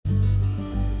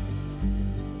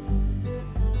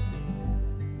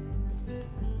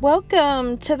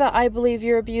Welcome to the I Believe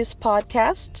Your Abuse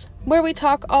podcast, where we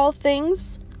talk all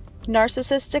things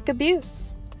narcissistic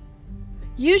abuse.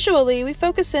 Usually, we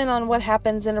focus in on what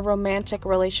happens in a romantic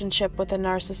relationship with a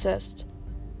narcissist.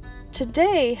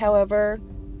 Today, however,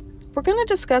 we're going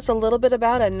to discuss a little bit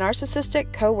about a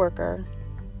narcissistic coworker.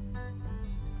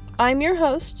 I'm your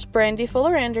host, Brandy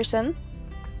Fuller Anderson.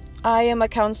 I am a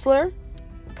counselor,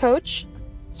 coach,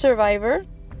 survivor,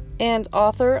 and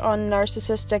author on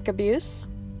narcissistic abuse.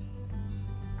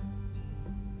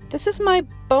 This is my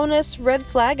bonus red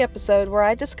flag episode where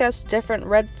I discuss different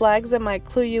red flags that might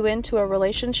clue you into a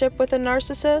relationship with a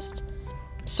narcissist.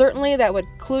 Certainly that would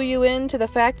clue you into the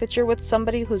fact that you're with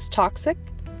somebody who's toxic.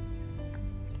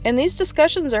 And these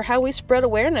discussions are how we spread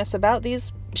awareness about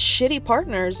these shitty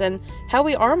partners and how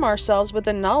we arm ourselves with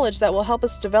the knowledge that will help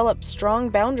us develop strong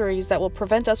boundaries that will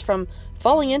prevent us from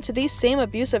falling into these same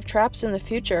abusive traps in the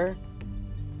future.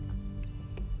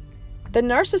 The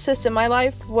narcissist in my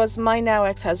life was my now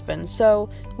ex-husband, so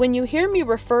when you hear me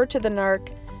refer to the narc,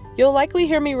 you'll likely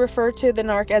hear me refer to the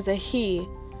narc as a he.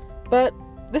 But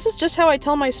this is just how I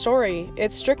tell my story.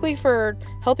 It's strictly for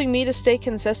helping me to stay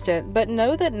consistent, but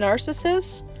know that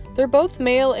narcissists, they're both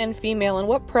male and female, and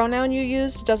what pronoun you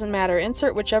use doesn't matter.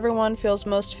 Insert whichever one feels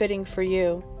most fitting for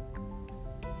you.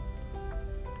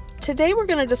 Today we're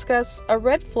going to discuss a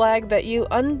red flag that you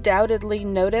undoubtedly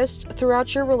noticed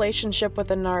throughout your relationship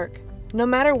with a narc, no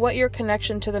matter what your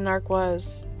connection to the narc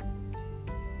was.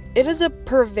 It is a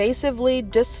pervasively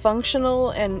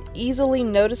dysfunctional and easily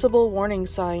noticeable warning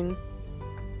sign.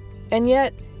 And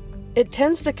yet, it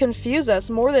tends to confuse us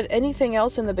more than anything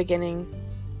else in the beginning.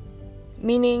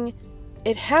 Meaning,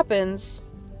 it happens,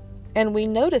 and we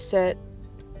notice it,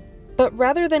 but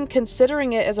rather than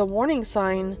considering it as a warning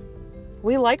sign,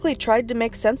 we likely tried to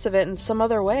make sense of it in some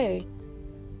other way.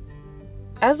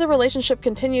 As the relationship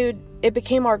continued, it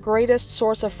became our greatest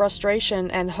source of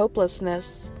frustration and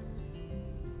hopelessness.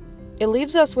 It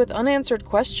leaves us with unanswered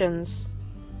questions,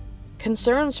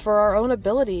 concerns for our own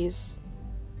abilities,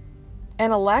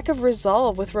 and a lack of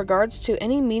resolve with regards to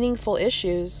any meaningful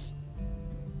issues.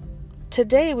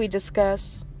 Today we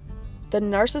discuss the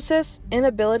narcissist's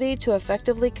inability to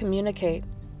effectively communicate.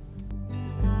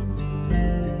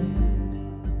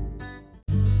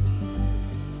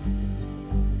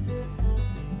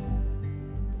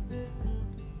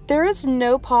 There is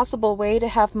no possible way to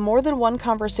have more than one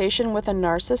conversation with a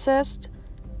narcissist,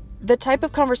 the type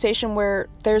of conversation where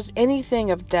there's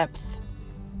anything of depth,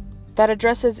 that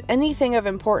addresses anything of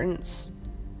importance,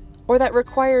 or that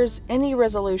requires any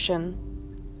resolution,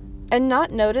 and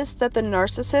not notice that the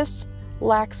narcissist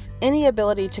lacks any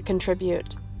ability to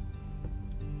contribute.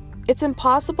 It's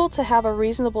impossible to have a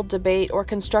reasonable debate or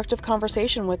constructive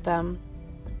conversation with them.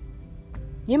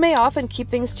 You may often keep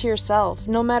things to yourself,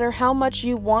 no matter how much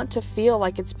you want to feel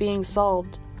like it's being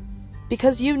solved,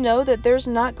 because you know that there's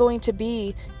not going to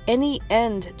be any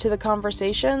end to the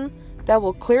conversation that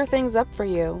will clear things up for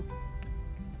you.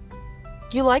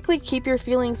 You likely keep your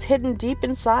feelings hidden deep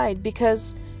inside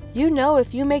because you know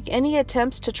if you make any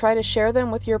attempts to try to share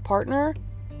them with your partner,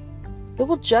 it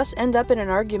will just end up in an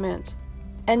argument,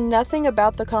 and nothing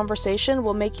about the conversation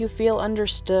will make you feel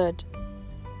understood.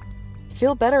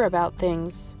 Feel better about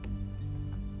things.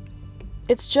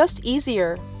 It's just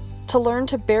easier to learn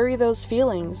to bury those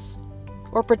feelings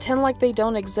or pretend like they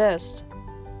don't exist.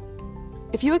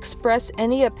 If you express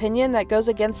any opinion that goes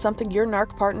against something your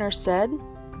narc partner said,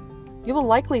 you will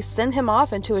likely send him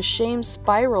off into a shame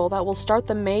spiral that will start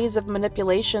the maze of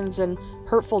manipulations and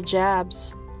hurtful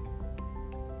jabs.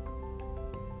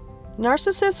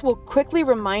 Narcissists will quickly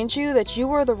remind you that you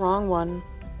were the wrong one.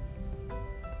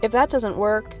 If that doesn't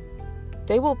work,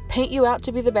 they will paint you out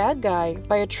to be the bad guy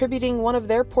by attributing one of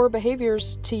their poor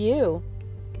behaviors to you.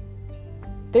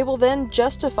 They will then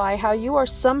justify how you are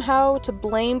somehow to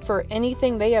blame for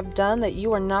anything they have done that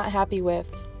you are not happy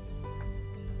with.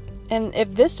 And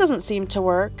if this doesn't seem to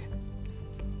work,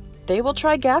 they will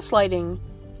try gaslighting,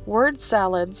 word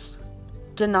salads,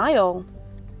 denial,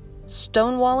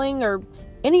 stonewalling, or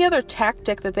any other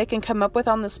tactic that they can come up with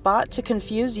on the spot to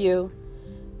confuse you.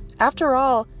 After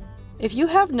all, if you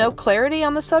have no clarity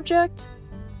on the subject,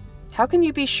 how can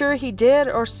you be sure he did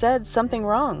or said something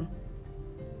wrong?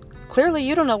 Clearly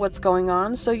you don't know what's going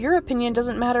on, so your opinion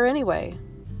doesn't matter anyway.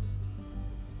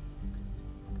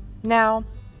 Now,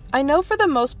 I know for the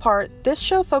most part, this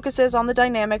show focuses on the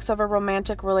dynamics of a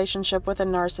romantic relationship with a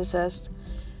narcissist,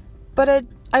 but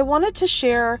I wanted to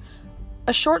share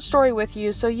a short story with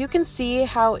you so you can see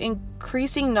how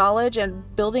increasing knowledge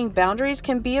and building boundaries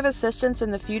can be of assistance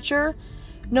in the future,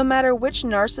 no matter which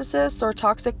narcissists or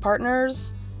toxic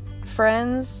partners,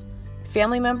 friends,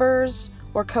 family members,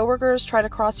 or coworkers try to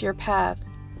cross your path.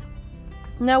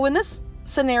 Now, when this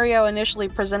scenario initially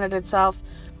presented itself,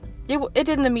 it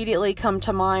didn't immediately come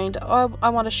to mind. Oh, I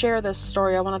want to share this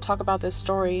story. I want to talk about this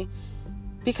story.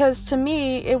 Because to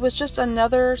me, it was just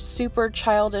another super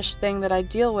childish thing that I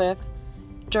deal with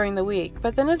during the week.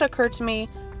 But then it occurred to me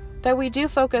that we do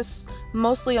focus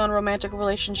mostly on romantic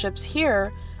relationships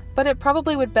here, but it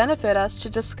probably would benefit us to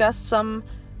discuss some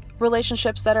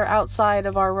relationships that are outside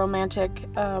of our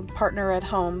romantic partner at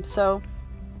home. So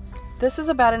this is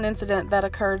about an incident that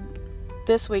occurred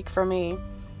this week for me.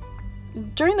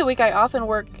 During the week, I often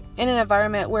work in an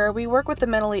environment where we work with the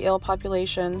mentally ill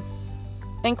population.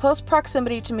 In close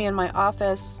proximity to me in my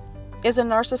office is a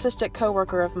narcissistic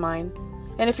coworker of mine.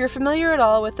 And if you're familiar at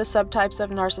all with the subtypes of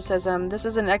narcissism, this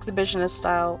is an exhibitionist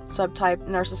style subtype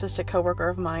narcissistic coworker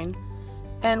of mine.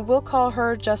 And we'll call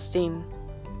her Justine.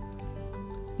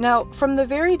 Now, from the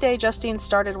very day Justine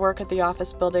started work at the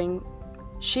office building,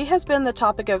 she has been the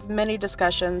topic of many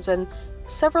discussions and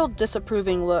several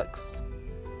disapproving looks.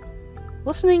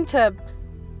 Listening to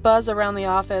buzz around the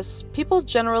office, people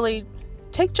generally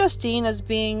take Justine as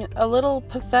being a little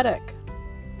pathetic,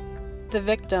 the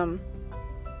victim,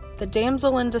 the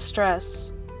damsel in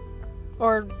distress,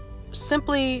 or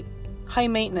simply high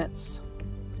maintenance.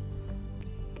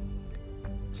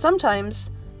 Sometimes,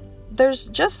 there's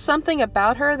just something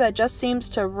about her that just seems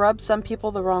to rub some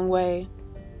people the wrong way.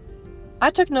 I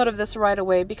took note of this right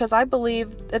away because I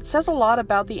believe it says a lot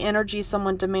about the energy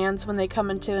someone demands when they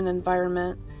come into an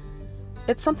environment.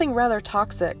 It's something rather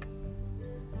toxic.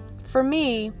 For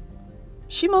me,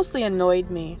 she mostly annoyed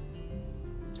me.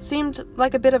 Seemed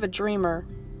like a bit of a dreamer.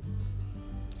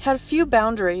 Had few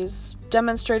boundaries,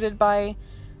 demonstrated by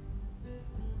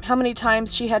how many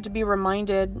times she had to be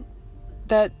reminded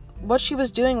that what she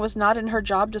was doing was not in her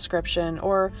job description,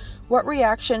 or what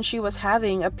reaction she was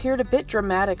having appeared a bit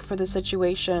dramatic for the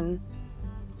situation,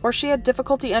 or she had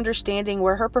difficulty understanding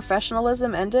where her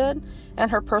professionalism ended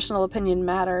and her personal opinion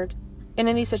mattered in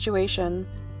any situation.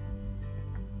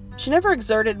 She never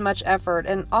exerted much effort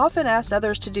and often asked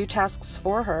others to do tasks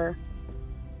for her,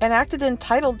 and acted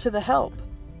entitled to the help.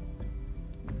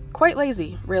 Quite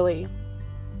lazy, really.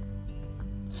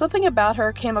 Something about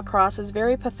her came across as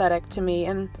very pathetic to me,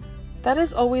 and that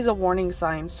is always a warning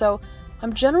sign, so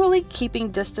I'm generally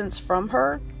keeping distance from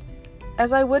her,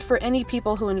 as I would for any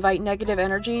people who invite negative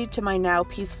energy to my now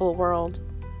peaceful world.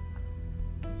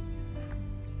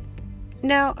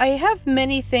 Now, I have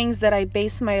many things that I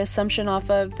base my assumption off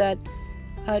of that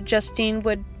Justine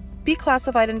would be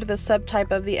classified into the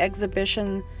subtype of the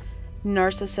exhibition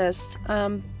narcissist.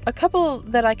 A couple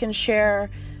that I can share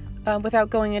without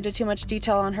going into too much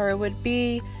detail on her would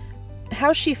be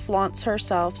how she flaunts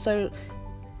herself. So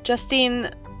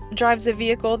Justine drives a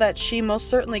vehicle that she most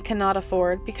certainly cannot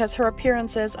afford because her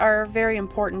appearances are very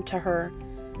important to her.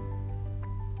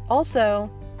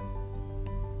 Also,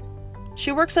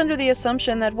 she works under the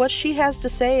assumption that what she has to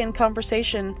say in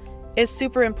conversation is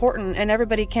super important and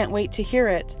everybody can't wait to hear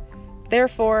it.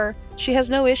 Therefore, she has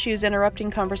no issues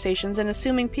interrupting conversations and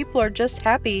assuming people are just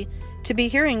happy to be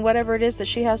hearing whatever it is that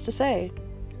she has to say.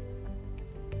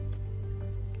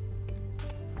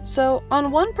 So,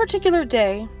 on one particular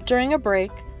day, during a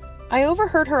break, I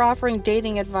overheard her offering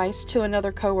dating advice to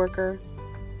another coworker.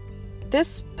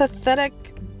 This pathetic,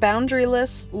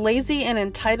 boundaryless, lazy, and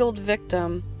entitled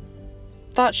victim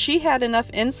thought she had enough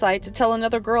insight to tell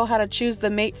another girl how to choose the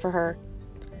mate for her.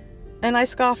 And I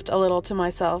scoffed a little to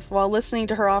myself while listening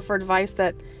to her offer advice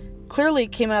that clearly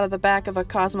came out of the back of a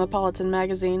Cosmopolitan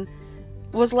magazine,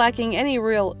 was lacking any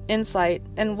real insight,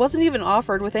 and wasn't even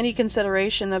offered with any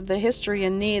consideration of the history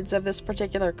and needs of this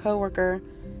particular coworker.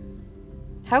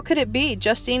 How could it be?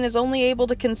 Justine is only able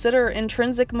to consider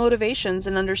intrinsic motivations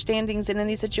and understandings in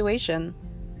any situation.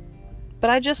 But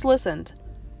I just listened,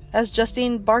 as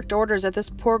Justine barked orders at this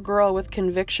poor girl with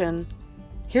conviction.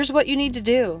 Here's what you need to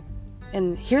do,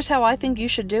 and here's how I think you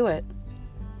should do it.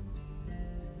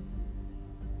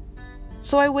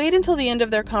 So I wait until the end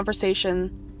of their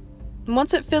conversation, and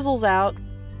once it fizzles out,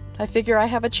 I figure I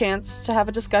have a chance to have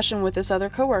a discussion with this other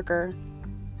coworker.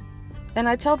 And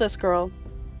I tell this girl,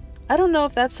 I don't know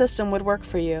if that system would work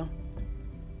for you.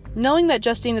 Knowing that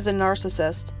Justine is a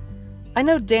narcissist, I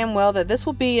know damn well that this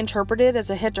will be interpreted as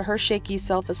a hit to her shaky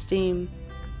self-esteem.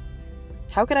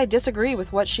 How could I disagree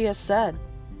with what she has said?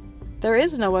 There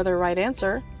is no other right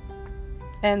answer,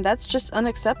 and that's just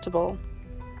unacceptable.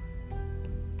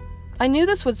 I knew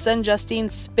this would send Justine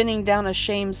spinning down a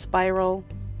shame spiral,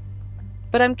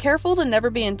 but I'm careful to never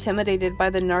be intimidated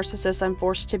by the narcissists I'm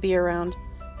forced to be around,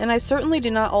 and I certainly do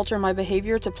not alter my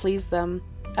behavior to please them.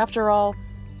 After all,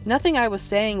 nothing I was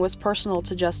saying was personal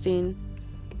to Justine,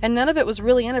 and none of it was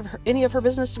really any of her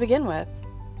business to begin with.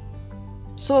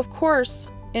 So of course,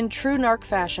 in true narc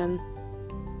fashion,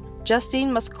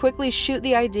 Justine must quickly shoot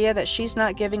the idea that she's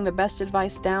not giving the best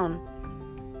advice down,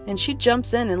 and she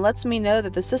jumps in and lets me know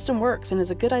that the system works and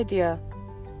is a good idea.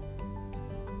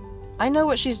 I know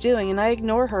what she's doing, and I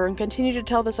ignore her and continue to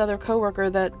tell this other coworker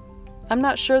that I'm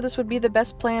not sure this would be the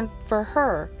best plan for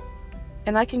her,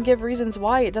 and I can give reasons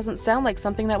why it doesn't sound like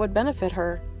something that would benefit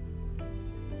her.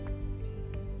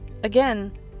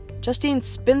 Again, Justine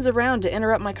spins around to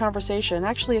interrupt my conversation,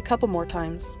 actually a couple more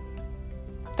times.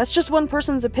 That's just one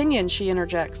person's opinion, she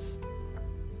interjects.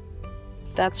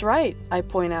 That's right, I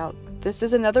point out. This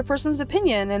is another person's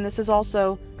opinion, and this is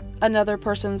also another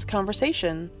person's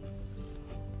conversation.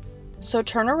 So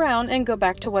turn around and go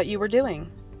back to what you were doing.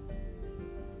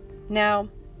 Now,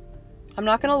 I'm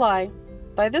not gonna lie,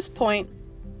 by this point,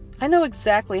 I know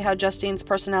exactly how Justine's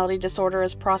personality disorder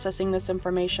is processing this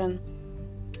information.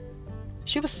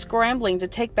 She was scrambling to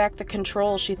take back the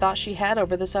control she thought she had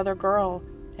over this other girl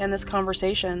and this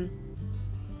conversation.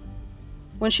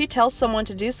 When she tells someone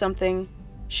to do something,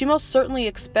 she most certainly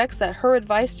expects that her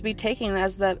advice to be taken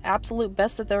as the absolute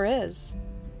best that there is.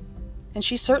 And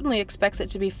she certainly expects it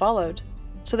to be followed,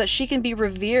 so that she can be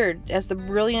revered as the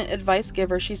brilliant advice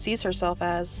giver she sees herself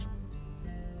as.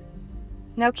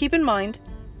 Now keep in mind,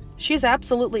 she is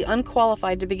absolutely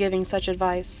unqualified to be giving such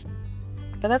advice.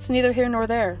 But that's neither here nor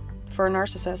there for a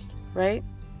narcissist, right?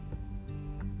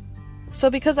 So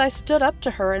because I stood up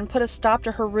to her and put a stop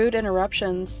to her rude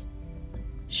interruptions,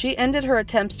 she ended her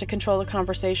attempts to control the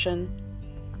conversation.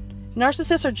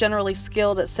 Narcissists are generally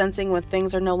skilled at sensing when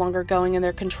things are no longer going in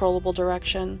their controllable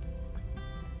direction.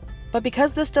 But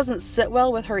because this doesn't sit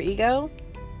well with her ego,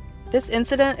 this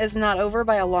incident is not over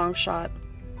by a long shot.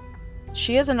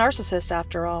 She is a narcissist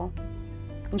after all,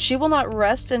 and she will not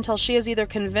rest until she has either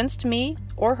convinced me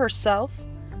or herself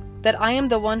that I am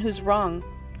the one who's wrong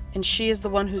and she is the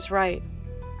one who's right.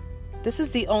 This is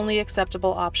the only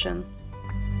acceptable option.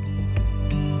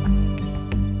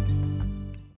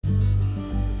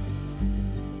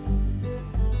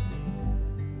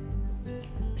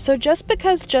 So just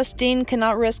because Justine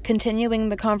cannot risk continuing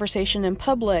the conversation in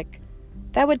public,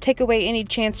 that would take away any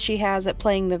chance she has at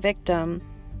playing the victim,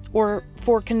 or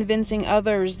for convincing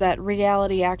others that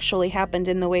reality actually happened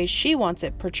in the way she wants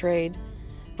it portrayed,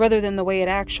 rather than the way it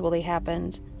actually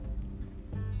happened.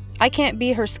 I can't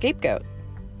be her scapegoat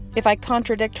if I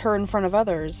contradict her in front of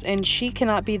others, and she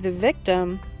cannot be the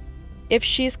victim if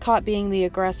she's caught being the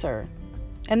aggressor.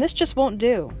 And this just won't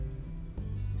do.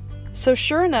 So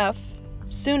sure enough,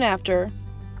 soon after,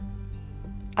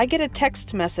 I get a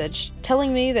text message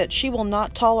telling me that she will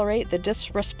not tolerate the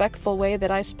disrespectful way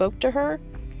that I spoke to her,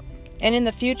 and in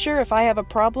the future, if I have a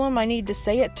problem, I need to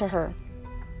say it to her.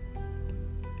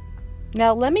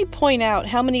 Now, let me point out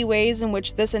how many ways in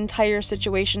which this entire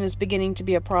situation is beginning to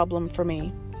be a problem for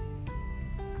me.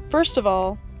 First of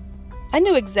all, I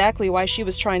knew exactly why she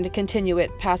was trying to continue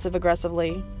it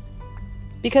passive-aggressively.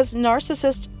 Because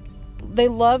narcissists, they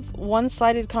love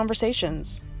one-sided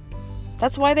conversations.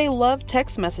 That's why they love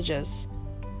text messages,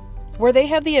 where they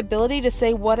have the ability to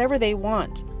say whatever they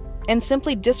want and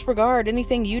simply disregard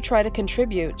anything you try to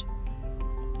contribute.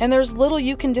 And there's little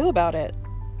you can do about it.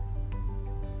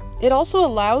 It also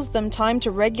allows them time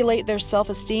to regulate their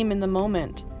self-esteem in the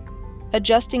moment,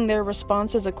 adjusting their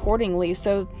responses accordingly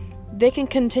so they can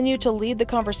continue to lead the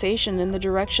conversation in the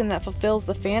direction that fulfills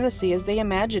the fantasy as they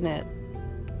imagine it.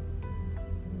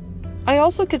 I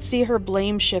also could see her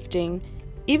blame shifting,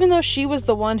 even though she was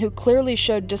the one who clearly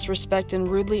showed disrespect in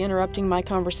rudely interrupting my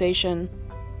conversation.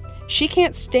 She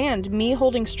can't stand me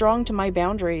holding strong to my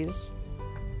boundaries.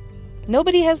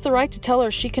 Nobody has the right to tell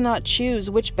her she cannot choose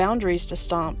which boundaries to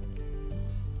stomp.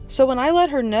 So when I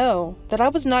let her know that I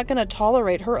was not going to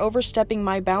tolerate her overstepping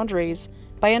my boundaries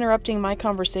by interrupting my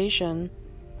conversation,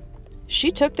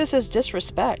 she took this as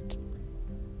disrespect.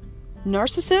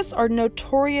 Narcissists are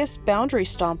notorious boundary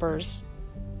stompers,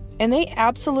 and they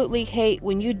absolutely hate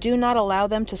when you do not allow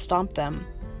them to stomp them.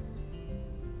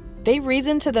 They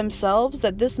reason to themselves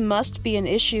that this must be an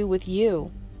issue with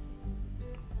you.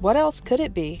 What else could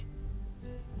it be?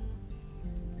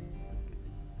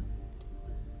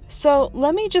 So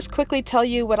let me just quickly tell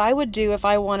you what I would do if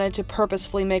I wanted to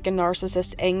purposefully make a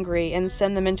narcissist angry and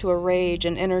send them into a rage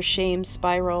and inner shame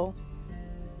spiral.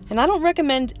 And I don't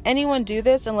recommend anyone do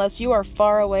this unless you are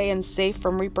far away and safe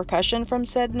from repercussion from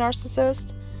said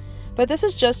narcissist, but this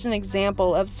is just an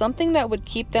example of something that would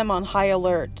keep them on high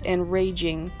alert and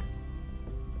raging.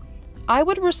 I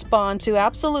would respond to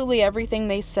absolutely everything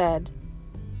they said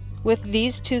with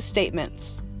these two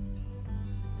statements.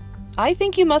 I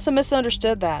think you must have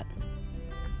misunderstood that.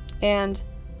 And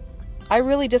I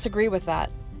really disagree with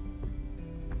that.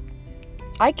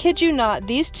 I kid you not,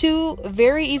 these two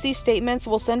very easy statements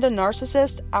will send a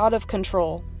narcissist out of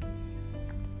control.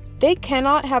 They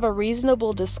cannot have a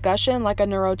reasonable discussion like a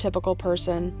neurotypical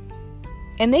person,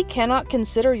 and they cannot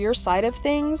consider your side of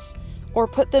things or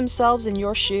put themselves in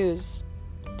your shoes.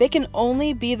 They can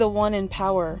only be the one in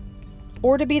power,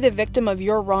 or to be the victim of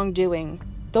your wrongdoing.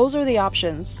 Those are the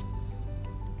options.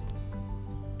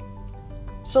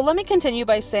 So let me continue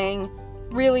by saying,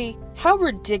 really, how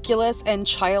ridiculous and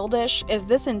childish is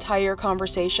this entire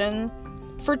conversation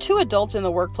for two adults in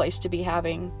the workplace to be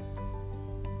having?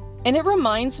 And it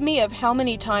reminds me of how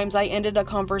many times I ended a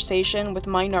conversation with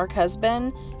my narc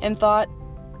husband and thought,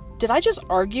 did I just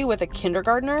argue with a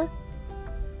kindergartner?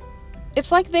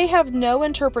 It's like they have no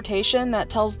interpretation that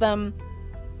tells them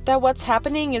that what's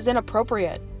happening is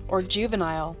inappropriate or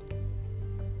juvenile.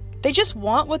 They just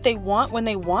want what they want when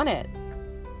they want it,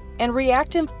 and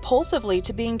react impulsively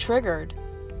to being triggered.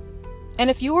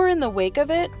 And if you are in the wake of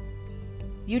it,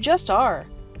 you just are.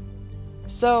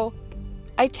 So,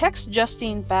 I text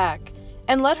Justine back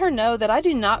and let her know that I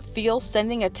do not feel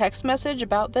sending a text message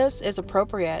about this is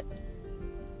appropriate.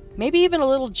 Maybe even a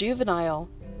little juvenile.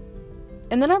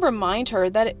 And then I remind her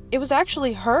that it was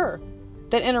actually her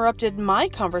that interrupted my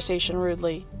conversation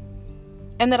rudely,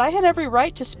 and that I had every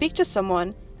right to speak to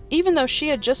someone even though she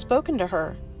had just spoken to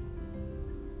her.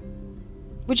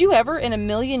 Would you ever in a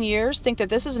million years think that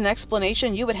this is an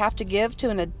explanation you would have to give to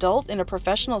an adult in a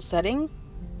professional setting?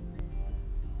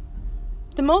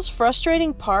 The most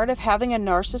frustrating part of having a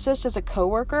narcissist as a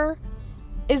coworker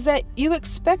is that you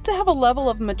expect to have a level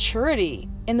of maturity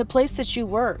in the place that you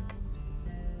work.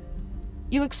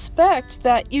 You expect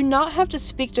that you not have to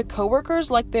speak to coworkers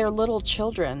like they're little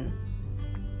children.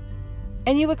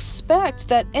 And you expect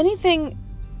that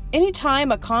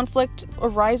anytime a conflict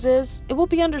arises, it will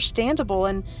be understandable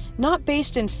and not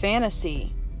based in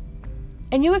fantasy.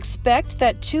 And you expect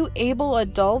that two able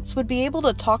adults would be able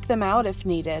to talk them out if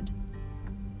needed.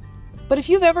 But if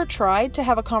you've ever tried to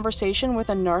have a conversation with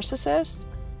a narcissist,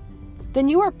 then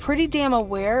you are pretty damn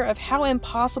aware of how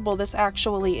impossible this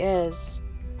actually is.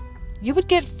 You would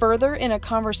get further in a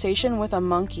conversation with a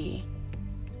monkey.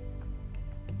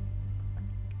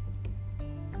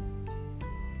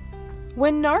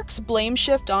 When narcs blame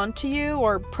shift onto you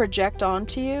or project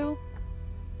onto you,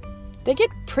 they get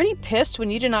pretty pissed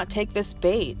when you do not take this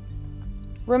bait.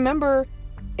 Remember,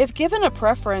 if given a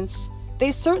preference, they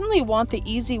certainly want the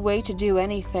easy way to do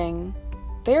anything.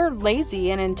 They're lazy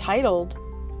and entitled.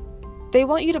 They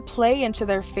want you to play into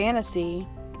their fantasy,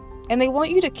 and they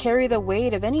want you to carry the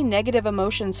weight of any negative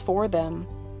emotions for them.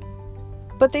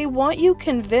 But they want you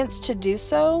convinced to do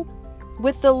so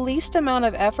with the least amount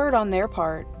of effort on their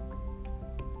part.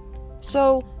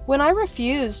 So, when I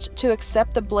refused to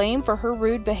accept the blame for her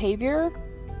rude behavior,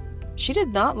 she did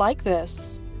not like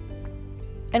this.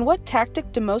 And what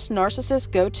tactic do most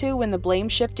narcissists go to when the blame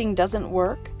shifting doesn't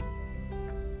work?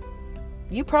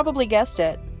 You probably guessed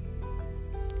it.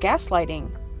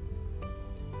 Gaslighting.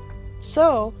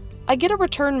 So, I get a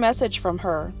return message from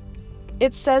her.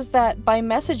 It says that by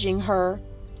messaging her,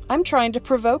 I'm trying to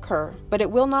provoke her, but it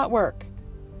will not work.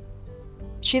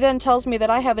 She then tells me that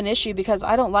I have an issue because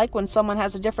I don't like when someone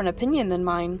has a different opinion than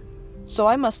mine, so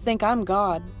I must think I'm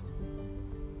God.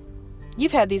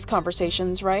 You've had these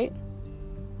conversations, right?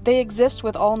 They exist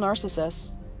with all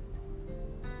narcissists.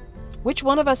 Which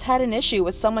one of us had an issue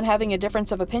with someone having a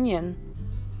difference of opinion?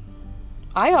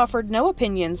 I offered no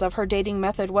opinions of her dating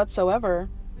method whatsoever.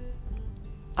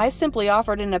 I simply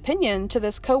offered an opinion to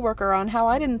this coworker on how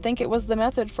I didn't think it was the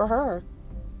method for her.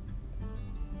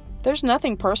 There's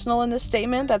nothing personal in this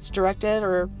statement that's directed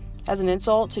or as an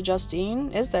insult to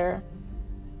Justine, is there?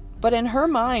 But in her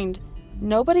mind,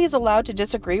 nobody is allowed to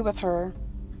disagree with her.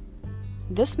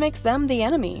 This makes them the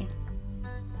enemy.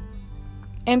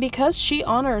 And because she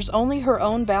honors only her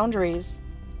own boundaries,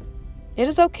 it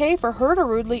is okay for her to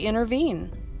rudely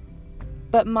intervene.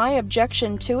 But my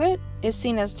objection to it is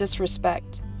seen as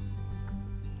disrespect.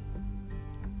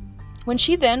 When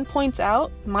she then points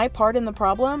out my part in the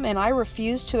problem and I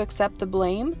refuse to accept the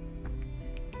blame,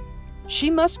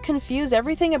 she must confuse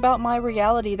everything about my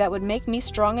reality that would make me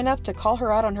strong enough to call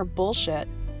her out on her bullshit.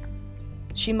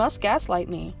 She must gaslight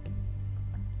me.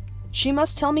 She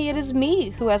must tell me it is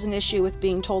me who has an issue with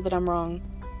being told that I'm wrong,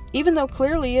 even though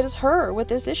clearly it is her with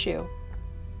this issue.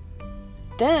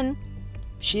 Then,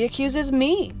 she accuses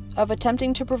me of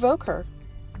attempting to provoke her.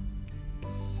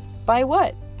 By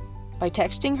what? By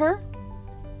texting her?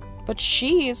 But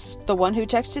she's the one who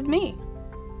texted me.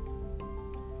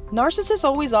 Narcissists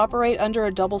always operate under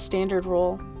a double standard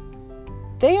rule.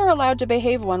 They are allowed to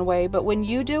behave one way, but when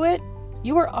you do it,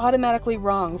 you are automatically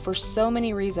wrong for so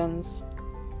many reasons.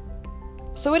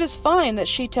 So it is fine that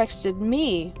she texted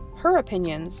me her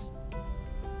opinions.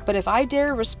 But if I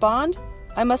dare respond,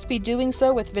 I must be doing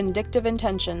so with vindictive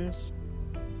intentions.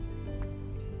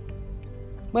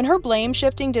 When her blame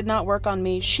shifting did not work on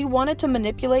me, she wanted to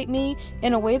manipulate me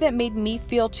in a way that made me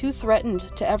feel too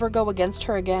threatened to ever go against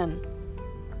her again.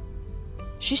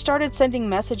 She started sending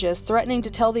messages threatening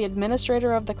to tell the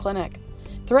administrator of the clinic,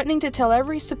 threatening to tell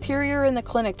every superior in the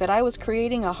clinic that I was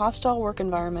creating a hostile work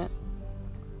environment,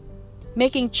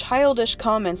 making childish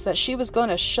comments that she was going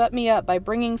to shut me up by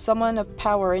bringing someone of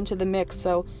power into the mix,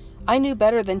 so I knew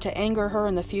better than to anger her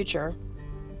in the future.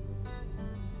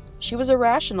 She was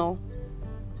irrational.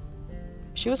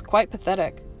 She was quite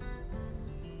pathetic.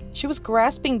 She was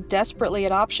grasping desperately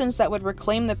at options that would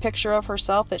reclaim the picture of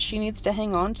herself that she needs to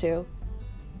hang on to.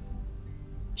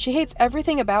 She hates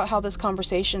everything about how this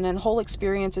conversation and whole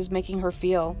experience is making her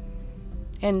feel.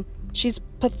 And she's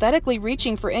pathetically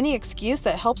reaching for any excuse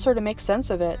that helps her to make sense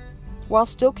of it, while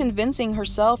still convincing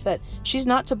herself that she's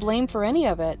not to blame for any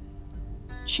of it.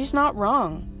 She's not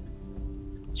wrong.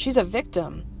 She's a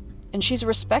victim, and she's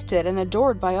respected and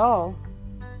adored by all.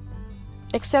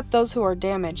 Except those who are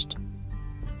damaged,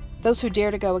 those who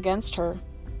dare to go against her.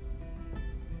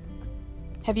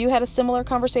 Have you had a similar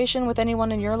conversation with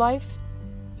anyone in your life?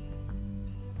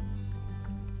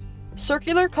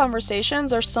 Circular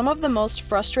conversations are some of the most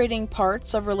frustrating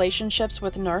parts of relationships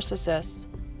with narcissists.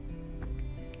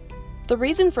 The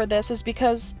reason for this is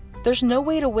because there's no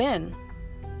way to win.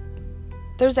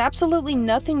 There's absolutely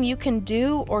nothing you can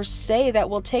do or say that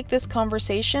will take this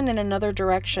conversation in another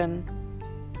direction.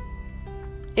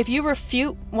 If you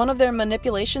refute one of their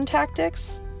manipulation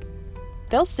tactics,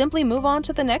 they'll simply move on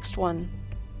to the next one.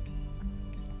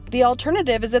 The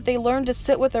alternative is that they learn to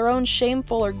sit with their own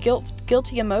shameful or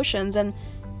guilty emotions, and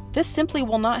this simply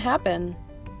will not happen.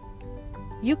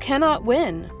 You cannot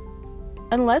win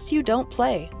unless you don't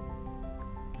play.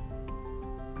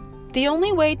 The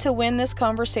only way to win this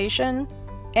conversation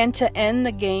and to end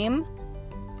the game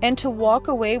and to walk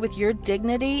away with your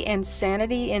dignity and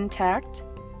sanity intact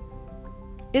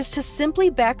is to simply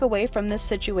back away from this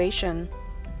situation.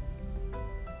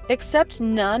 Accept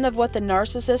none of what the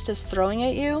narcissist is throwing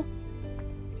at you.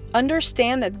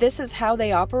 Understand that this is how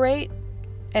they operate,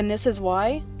 and this is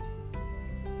why,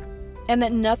 and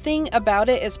that nothing about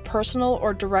it is personal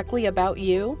or directly about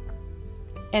you,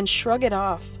 and shrug it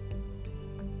off.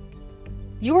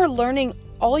 You are learning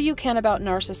all you can about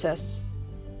narcissists.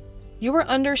 You are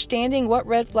understanding what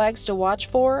red flags to watch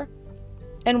for,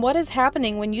 and what is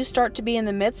happening when you start to be in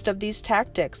the midst of these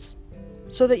tactics,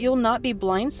 so that you'll not be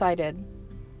blindsided,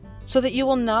 so that you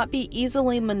will not be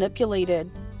easily manipulated,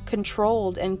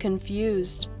 controlled, and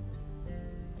confused,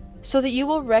 so that you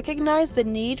will recognize the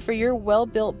need for your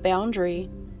well-built boundary,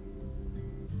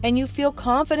 and you feel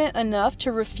confident enough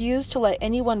to refuse to let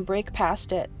anyone break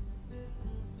past it.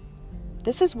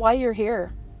 This is why you're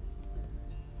here.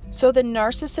 So the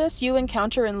narcissists you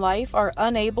encounter in life are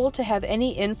unable to have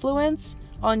any influence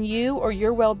on you or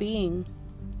your well-being,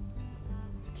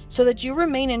 so that you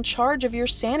remain in charge of your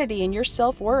sanity and your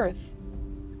self-worth,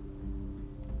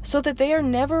 so that they are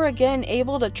never again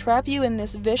able to trap you in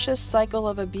this vicious cycle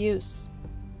of abuse,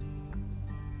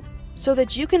 so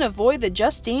that you can avoid the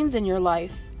Justines in your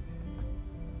life.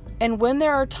 And when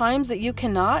there are times that you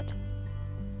cannot,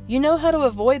 you know how to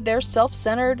avoid their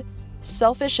self-centered,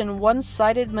 selfish, and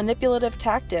one-sided manipulative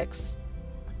tactics.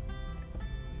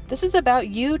 This is about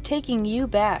you taking you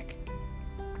back.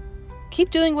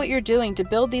 Keep doing what you're doing to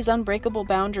build these unbreakable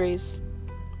boundaries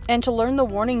and to learn the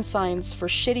warning signs for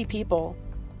shitty people.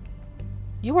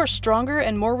 You are stronger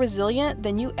and more resilient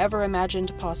than you ever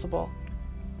imagined possible.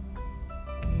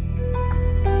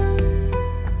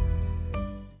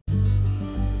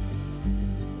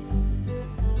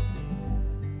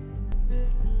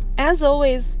 As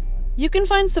always, you can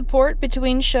find support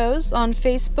between shows on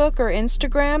Facebook or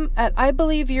Instagram at I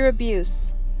Believe Your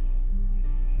Abuse.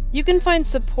 You can find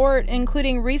support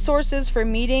including resources for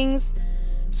meetings,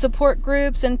 support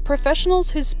groups, and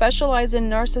professionals who specialize in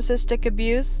narcissistic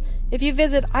abuse if you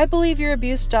visit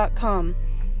IBelieveYourAbuse.com.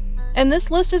 And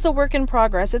this list is a work in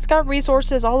progress. It's got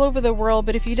resources all over the world,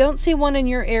 but if you don't see one in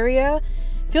your area,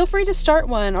 feel free to start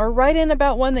one or write in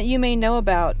about one that you may know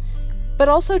about. But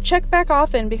also check back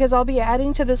often because I'll be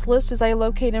adding to this list as I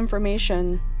locate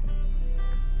information.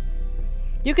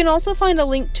 You can also find a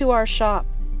link to our shop.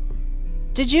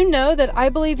 Did you know that I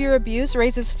Believe Your Abuse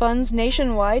raises funds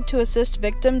nationwide to assist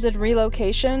victims in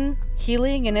relocation,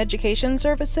 healing, and education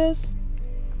services?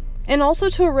 And also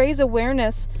to raise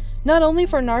awareness not only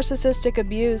for narcissistic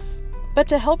abuse, but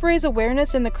to help raise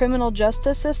awareness in the criminal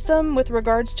justice system with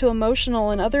regards to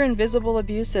emotional and other invisible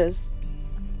abuses.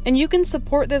 And you can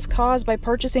support this cause by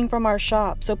purchasing from our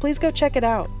shop, so please go check it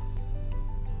out.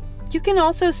 You can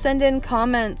also send in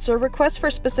comments or requests for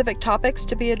specific topics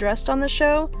to be addressed on the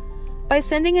show by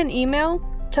sending an email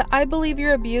to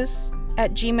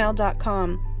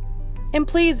ibelieveyourabuse@gmail.com. And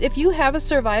please, if you have a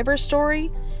survivor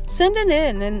story, send it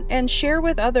in and share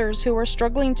with others who are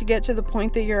struggling to get to the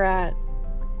point that you're at.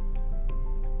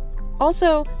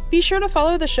 Also, be sure to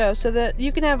follow the show so that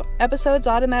you can have episodes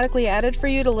automatically added for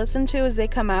you to listen to as they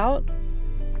come out.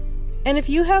 And if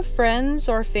you have friends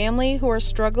or family who are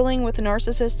struggling with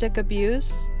narcissistic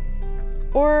abuse,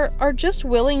 or are just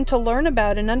willing to learn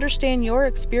about and understand your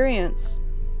experience,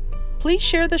 please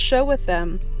share the show with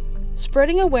them.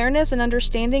 Spreading awareness and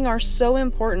understanding are so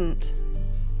important.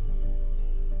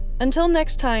 Until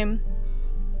next time,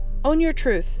 own your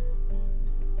truth.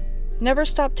 Never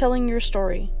stop telling your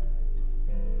story.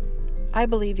 I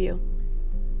believe you.